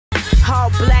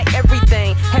called black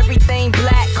everything. Everything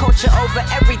black, culture over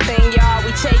everything, y'all.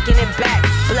 We taking it back,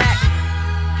 black.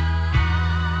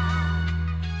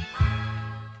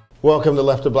 Welcome to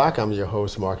Left to Black. I'm your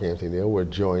host, Mark Anthony Neal. We're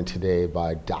joined today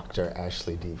by Dr.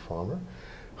 Ashley D. Farmer,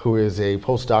 who is a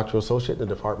postdoctoral associate in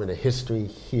the Department of History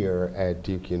here at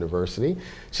Duke University.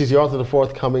 She's the author of the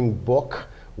forthcoming book,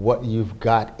 What You've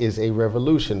Got Is a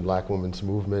Revolution, Black Women's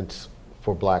Movements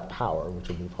for Black Power, which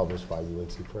will be published by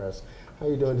UNC Press. How are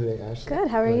you doing today, Ashley? Good,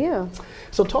 how are you?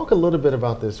 So talk a little bit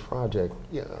about this project.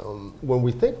 When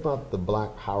we think about the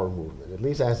Black Power movement, at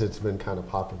least as it's been kind of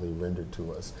popularly rendered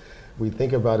to us, we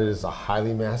think about it as a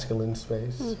highly masculine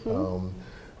space. Mm-hmm.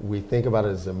 We think about it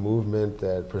as a movement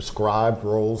that prescribed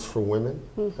roles for women,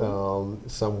 mm-hmm.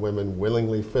 Some women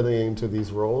willingly fitting into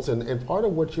these roles. And part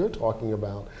of what you're talking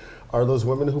about are those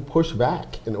women who push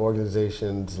back in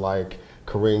organizations like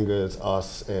Karinga's,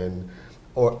 Us,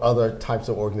 or other types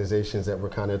of organizations that were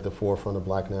kind of at the forefront of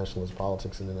black nationalist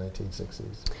politics in the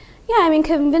 1960s. Yeah, I mean,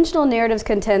 conventional narratives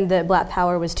contend that black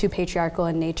power was too patriarchal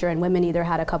in nature, and women either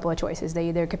had a couple of choices. They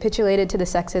either capitulated to the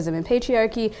sexism and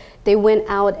patriarchy, they went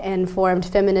out and formed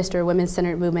feminist or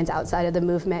women-centered movements outside of the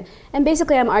movement. And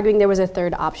basically, I'm arguing there was a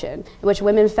third option, in which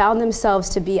women found themselves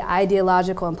to be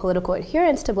ideological and political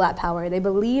adherents to black power. They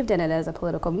believed in it as a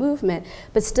political movement,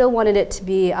 but still wanted it to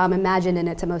be imagined in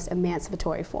its most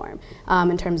emancipatory form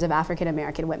in terms of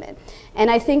African-American women.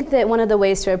 And I think that one of the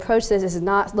ways to approach this is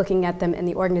not looking at them in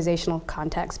the organizational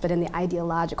context, but in the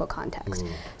ideological context.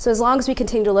 So as long as we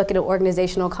continue to look at an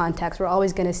organizational context, we're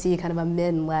always going to see kind of a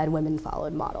men-led,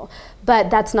 women-followed model. But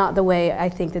that's not the way I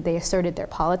think that they asserted their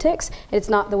politics. It's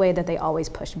not the way that they always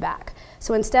pushed back.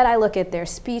 So instead I look at their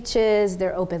speeches,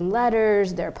 their open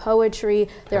letters, their poetry,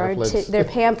 their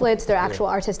pamphlets, their actual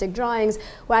artistic drawings,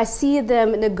 where I see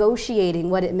them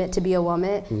negotiating what it meant to be a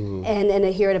woman and an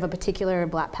adherent of a particular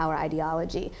black power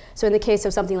ideology. So in the case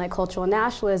of something like cultural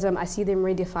nationalism, I see them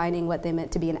redefining what they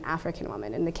meant to be an African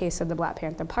woman. In the case of the Black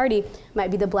Panther Party, it might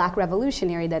be the black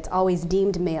revolutionary that's always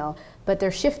deemed male, but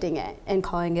they're shifting it and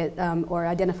calling it or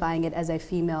identifying it as a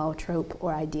female trope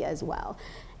or idea as well.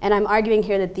 And I'm arguing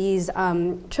here that these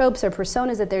tropes or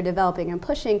personas that they're developing and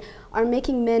pushing are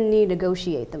making men need to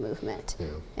negotiate the movement. Yeah.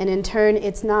 And in turn,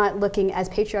 it's not looking as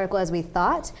patriarchal as we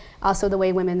thought, also the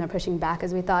way women are pushing back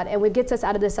as we thought. And what gets us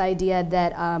out of this idea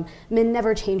that men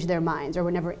never change their minds or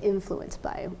were never influenced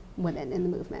by women in the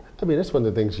movement. I mean, that's one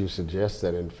of the things you suggest,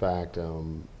 that in fact,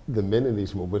 the men in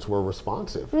these movements were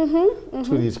responsive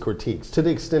to these critiques, to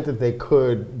the extent that they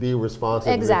could be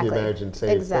responsive and imagine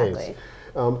save face.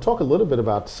 Talk a little bit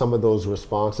about some of those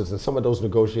responses and some of those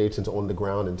negotiations on the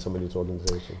ground in some of these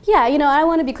organizations. Yeah, you know, I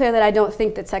want to be clear that I don't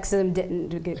think that sexism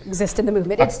didn't exist in the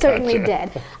movement. It certainly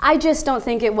did. I just don't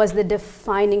think it was the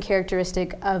defining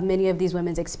characteristic of many of these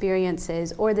women's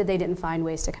experiences, or that they didn't find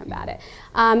ways to combat it.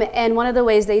 And one of the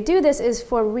ways they do this is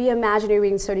for reimagining,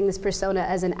 reinserting this persona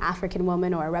as an African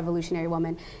woman or a revolutionary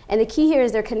woman. And the key here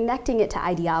is they're connecting it to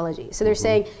ideology. So they're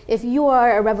saying, if you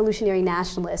are a revolutionary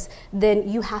nationalist, then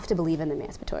you have to believe in the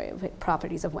emancipatory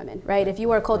properties of women, right? If you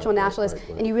are a cultural nationalist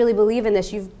and you really believe in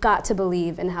this, you've got to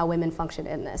believe in how women function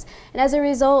in this. And as a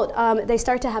result, they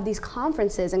start to have these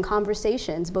conferences and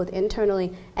conversations, both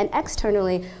internally and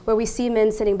externally, where we see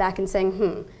men sitting back and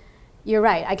saying, you're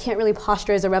right, I can't really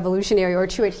posture as a revolutionary or a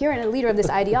true adherent and a leader of this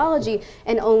ideology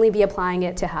and only be applying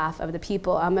it to half of the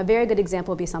people. A very good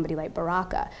example would be somebody like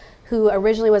Baraka, who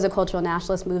originally was a cultural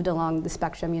nationalist, moved along the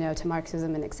spectrum, you know, to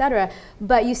Marxism and et cetera.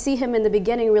 But you see him in the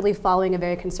beginning really following a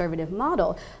very conservative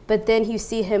model. But then you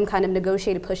see him kind of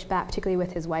negotiate a pushback, particularly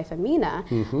with his wife, Amina.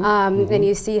 And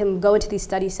you see him go into these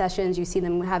study sessions, you see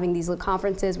them having these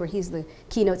conferences where he's the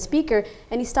keynote speaker,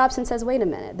 and he stops and says, wait a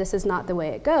minute, this is not the way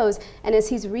it goes. And as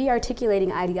he's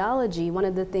re-articulating ideology, one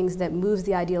of the things that moves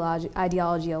the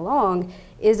ideology along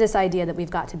is this idea that we've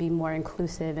got to be more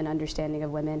inclusive and understanding of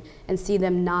women and see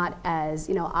them not as,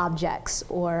 you know, objects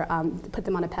or put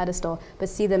them on a pedestal, but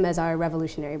see them as our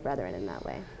revolutionary brethren in that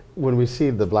way. When we see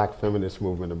the black feminist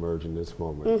movement emerge in this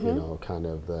moment, you know, kind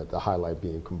of the highlight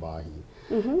being Kumbahi,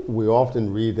 we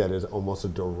often read that as almost a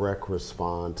direct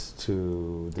response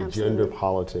to the gender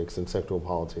politics and sexual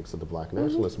politics of the black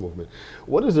nationalist movement.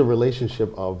 What is the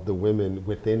relationship of the women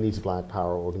within these black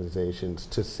power organizations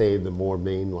to, say, the more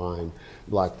mainline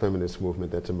black feminist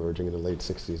movement that's emerging in the late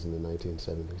 60s and the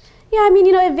 1970s? Yeah, I mean,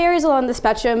 you know, it varies along the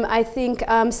spectrum. I think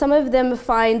some of them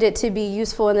find it to be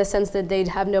useful in the sense that they'd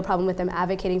have no problem with them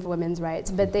advocating for women's rights,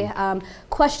 but they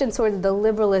question sort of the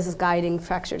liberalist guiding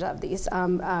factors of these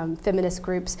feminist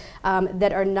groups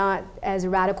that are not as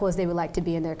radical as they would like to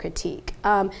be in their critique.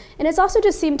 And it's also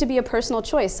just seemed to be a personal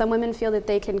choice. Some women feel that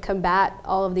they can combat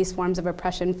all of these forms of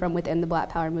oppression from within the Black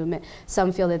Power movement.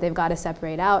 Some feel that they've got to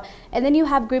separate out. And then you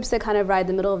have groups that kind of ride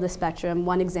the middle of the spectrum.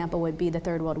 One example would be the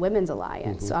Third World Women's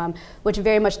Alliance, which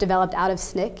very much developed out of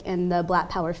SNCC and the Black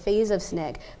Power phase of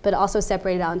SNCC, but also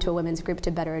separated out into a women's group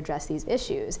to better address these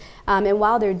issues. And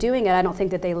while they're doing it, I don't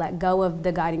think that they let go of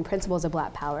the guiding principles of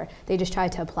Black Power. They just try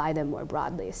to apply them more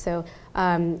broadly. So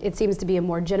it seems to be a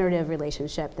more generative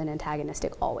relationship than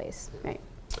antagonistic always, right?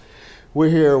 We're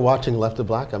here watching Left of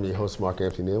Black. I'm your host, Mark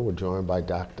Anthony Neal. We're joined by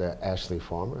Dr. Ashley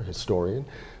Farmer, historian,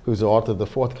 who's the author of the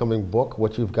forthcoming book,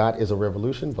 What You've Got Is a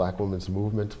Revolution, Black Women's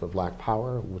Movement for Black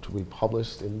Power, which we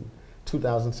published in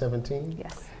 2017.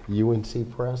 Yes.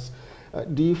 UNC Press.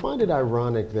 Do you find it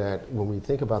ironic that when we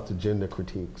think about the gender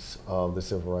critiques of the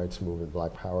civil rights movement,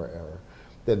 Black Power era,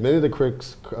 that many of the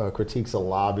critiques are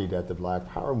lobbied at the Black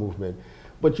Power movement,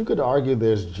 but you could argue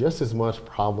there's just as much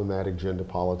problematic gender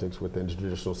politics within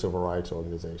traditional civil rights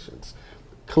organizations?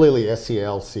 Clearly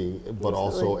SCLC, but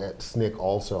also at SNCC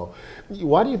also.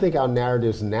 Why do you think our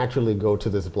narratives naturally go to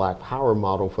this Black Power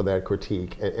model for that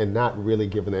critique and not really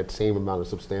given that same amount of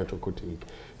substantial critique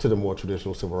to the more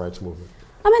traditional civil rights movement?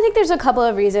 I think there's a couple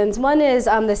of reasons. One is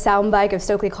the soundbite of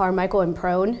Stokely Carmichael and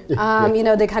Prone. You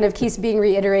know, that kind of keeps being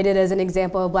reiterated as an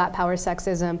example of Black Power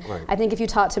sexism. Right. I think if you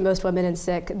talk to most women in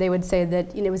SNCC, they would say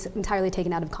that it was entirely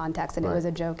taken out of context and it was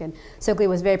a joke. And Stokely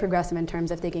was very progressive in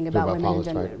terms of thinking about women in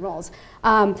gender roles.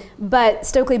 But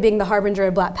Stokely being the harbinger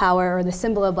of Black Power or the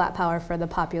symbol of Black Power for the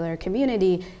popular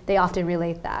community, they often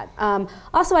relate that.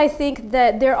 Also, I think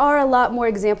that there are a lot more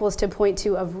examples to point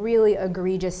to of really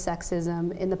egregious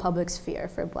sexism in the public sphere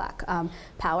for Black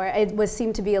power. It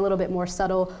seemed to be a little bit more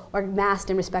subtle or masked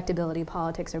in respectability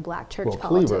politics or Black church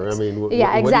politics. Cleaver, I mean,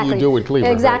 yeah, exactly. What do you do with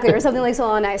Cleaver? Exactly, right? or something like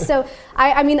Solon Ice. So,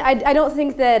 I don't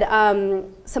think that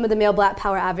some of the male Black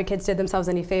Power advocates did themselves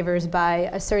any favors by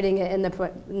asserting it in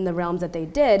the realms that they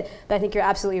did, but I think you're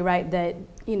absolutely right that,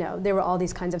 there were all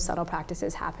these kinds of subtle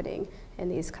practices happening in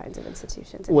these kinds of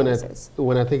institutions. When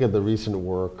I think of the recent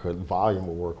work, volume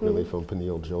of work really from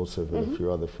Peniel Joseph and a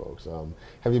few other folks,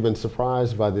 have you been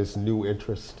surprised by this new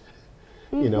interest,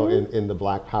 in the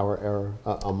Black Power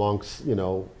era amongst,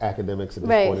 academics at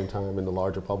this point in time and the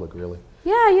larger public, really?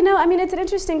 Yeah, it's an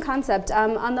interesting concept.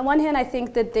 On the one hand, I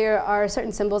think that there are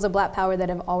certain symbols of Black Power that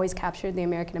have always captured the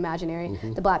American imaginary,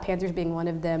 the Black Panthers being one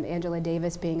of them, Angela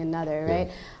Davis being another,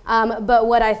 right? But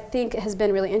what I think has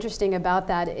been really interesting about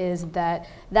that is that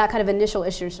kind of initial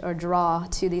issues or draw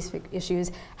to these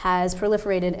issues has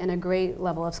proliferated in a great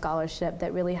level of scholarship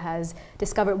that really has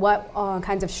discovered what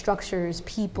kinds of structures,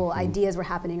 people, ideas were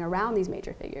happening around these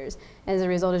major figures. And as a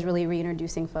result, is really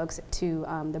reintroducing folks to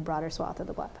the broader swath of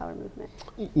the Black Power movement.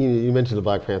 You mentioned the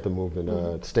Black Panther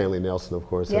movement. Stanley Nelson, of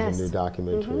course, has a new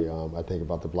documentary, I think,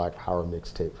 about the Black Power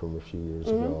mixtape from a few years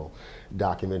ago,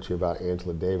 documentary about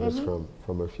Angela Davis from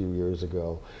a few years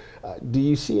ago. Do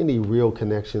you see any real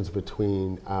connections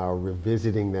between our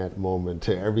revisiting that moment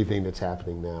to everything that's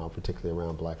happening now, particularly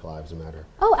around Black Lives Matter?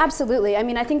 Oh, absolutely.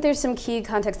 I think there's some key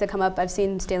context that come up. I've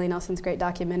seen Stanley Nelson's great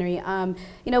documentary.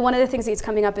 One of the things that's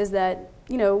coming up is that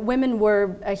women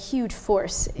were a huge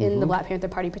force in the Black Panther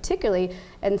Party, particularly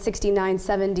in 69,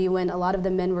 70, when a lot of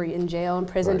the men were in jail,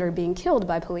 imprisoned, or being killed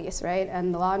by police, right,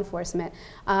 and the law enforcement.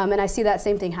 And I see that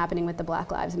same thing happening with the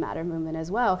Black Lives Matter movement as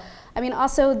well.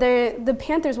 Also, the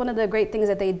Panthers, one of the great things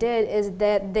that they did is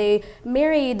that they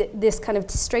married this kind of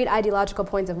straight ideological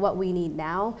points of what we need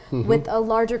now with a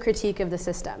larger critique of the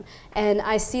system. And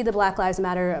I see the Black Lives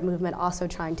Matter movement also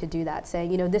trying to do that,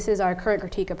 saying, this is our current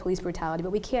critique of police brutality,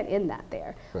 but we can't end that there.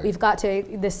 We've got to,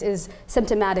 this is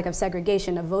symptomatic of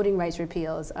segregation, of voting rights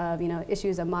repeals, of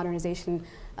issues of modernization,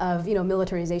 of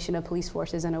militarization of police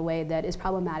forces in a way that is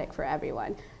problematic for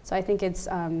everyone. So I think it's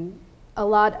a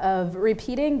lot of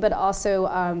repeating, but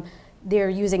also they're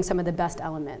using some of the best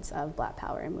elements of Black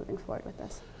Power and moving forward with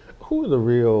this. Who are the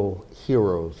real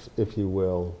heroes, if you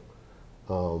will,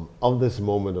 of this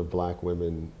moment of Black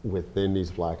women within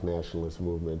these Black nationalist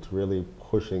movements, really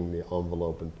pushing the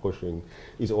envelope and pushing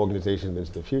these organizations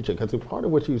into the future? Because part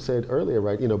of what you said earlier,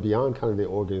 right, beyond kind of the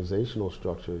organizational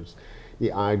structures,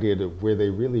 the idea that where they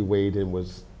really weighed in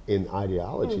was in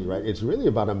ideology, right? It's really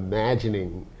about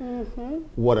imagining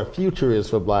what a future is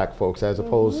for black folks as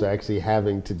opposed to actually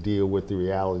having to deal with the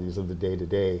realities of the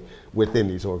day-to-day within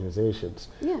these organizations.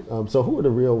 Yeah. So who are the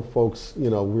real folks,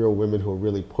 real women who are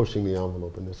really pushing the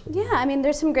envelope in this regard? Yeah, I mean,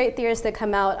 there's some great theorists that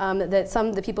come out that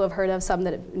some that people have heard of, some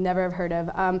that never have heard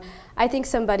of. I think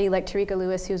somebody like Tarika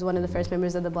Lewis, who's one of the first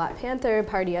members of the Black Panther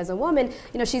Party as a woman,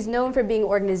 she's known for being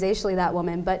organizationally that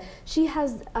woman, but she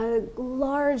has a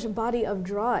large body of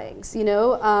drawings,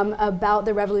 about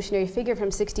the revolutionary figure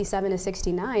from 67 to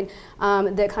 69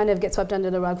 that kind of get swept under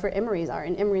the rug for Emery's art.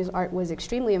 And Emery's art was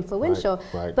extremely influential,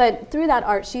 right. But through that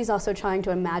art, she's also trying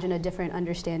to imagine a different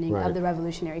understanding of the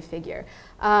revolutionary figure.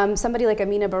 Somebody like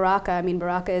Amina Baraka,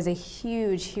 Baraka is a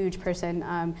huge person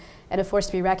and a force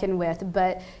to be reckoned with,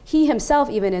 but he himself,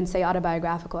 even in, say,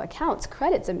 autobiographical accounts,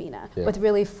 credits Amina with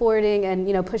really forwarding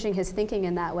and pushing his thinking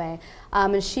in that way.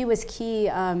 And she was key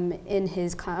in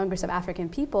his Congress of African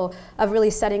People of really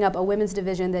setting up a women's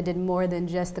division that did more than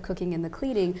just the cooking and the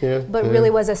cleaning, but really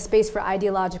was a space for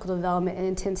ideological development and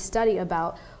intense study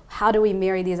about how do we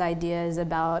marry these ideas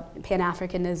about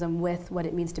Pan-Africanism with what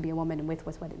it means to be a woman and with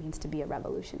what it means to be a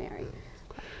revolutionary.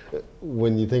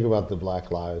 When you think about the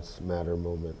Black Lives Matter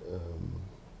moment,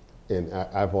 and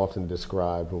I've often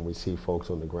described when we see folks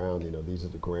on the ground, these are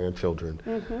the grandchildren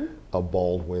of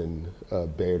Baldwin,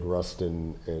 Bayard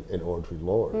Rustin, and Audre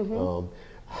Lorde.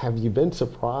 Have you been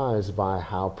surprised by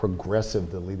how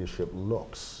progressive the leadership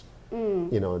looks,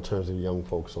 in terms of young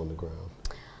folks on the ground?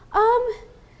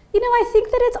 I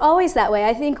think that it's always that way.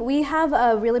 I think we have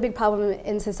a really big problem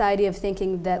in society of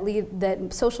thinking that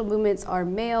social movements are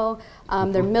male,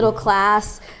 they're middle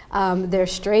class, they're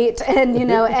straight, and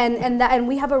and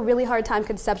we have a really hard time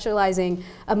conceptualizing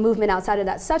a movement outside of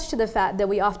that. Such to the fact that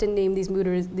we often name these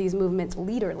movements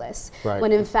leaderless,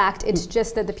 when in fact it's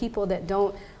just that the people that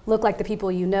don't look like the people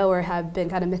or have been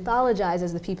kind of mythologized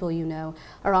as the people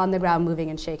are on the ground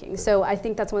moving and shaking. So I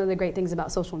think that's one of the great things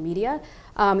about social media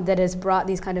that has brought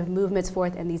these kind of movements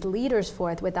forth and these leaders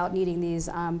forth without needing these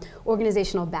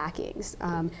organizational backings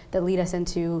that lead us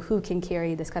into who can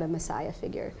carry this kind of messiah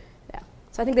figure. Yeah.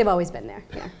 So I think they've always been there.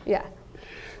 Yeah.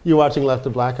 You're watching Left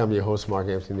of Black. I'm your host, Mark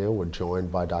Anthony Neal. We're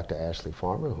joined by Dr. Ashley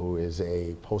Farmer, who is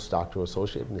a postdoctoral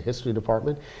associate in the history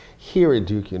department here at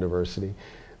Duke University.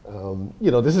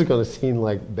 This is going to seem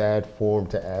like bad form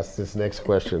to ask this next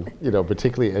question,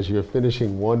 particularly as you're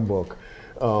finishing one book.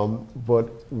 But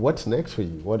what's next for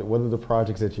you? What are the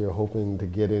projects that you're hoping to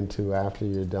get into after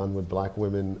you're done with Black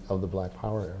women of the Black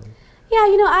Power era? Yeah,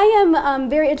 I am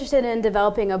very interested in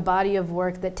developing a body of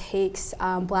work that takes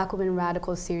Black women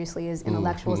radicals seriously as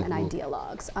intellectuals and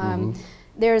ideologues.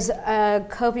 There's a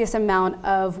copious amount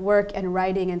of work and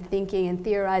writing and thinking and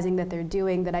theorizing that they're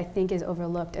doing that I think is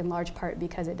overlooked in large part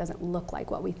because it doesn't look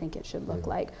like what we think it should look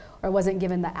like, or wasn't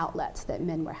given the outlets that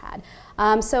men were had.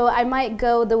 So I might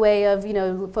go the way of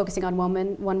focusing on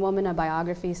one woman, a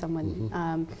biography,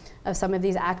 someone of some of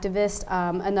these activists.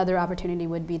 Another opportunity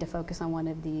would be to focus on one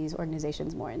of these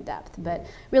organizations more in depth, but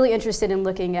really interested in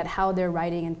looking at how they're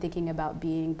writing and thinking about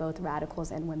being both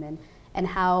radicals and women, and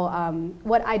how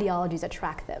what ideologies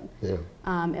attract them,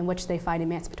 in which they find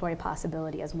emancipatory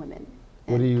possibility as women.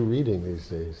 What are you reading these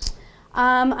days?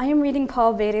 I am reading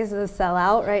Paul Beatty's The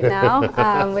Sellout right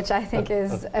now, which I think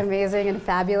is amazing and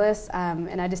fabulous,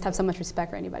 and I just have so much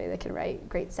respect for anybody that can write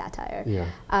great satire.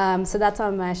 So that's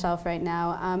on my shelf right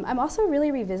now. I'm also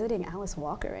really revisiting Alice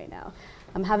Walker right now.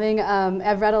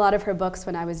 I've read a lot of her books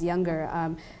when I was younger,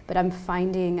 but I'm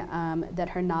finding that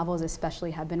her novels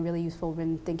especially have been really useful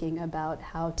when thinking about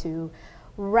how to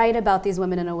write about these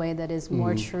women in a way that is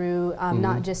more true,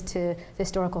 not just to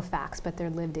historical facts, but their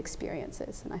lived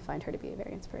experiences. And I find her to be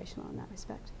very inspirational in that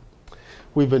respect.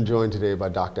 We've been joined today by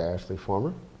Dr. Ashley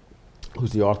Farmer,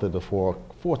 who's the author of the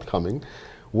forthcoming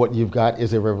What You've Got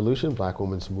Is a Revolution, Black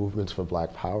Women's Movements for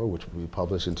Black Power, which will be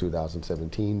published in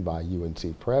 2017 by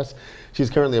UNC Press. She's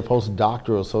currently a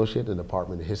postdoctoral associate in the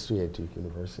Department of History at Duke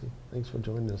University. Thanks for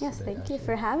joining us Yes, today, thank Ashley. you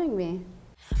for having me.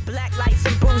 Black lights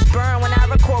and booze burn when I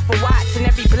record for Watts, and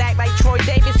every black like Troy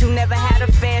Davis who never had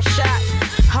a fair shot.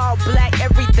 All black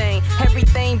everything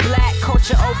black,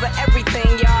 culture over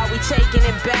everything, y'all. We taking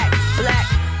it back,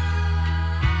 black.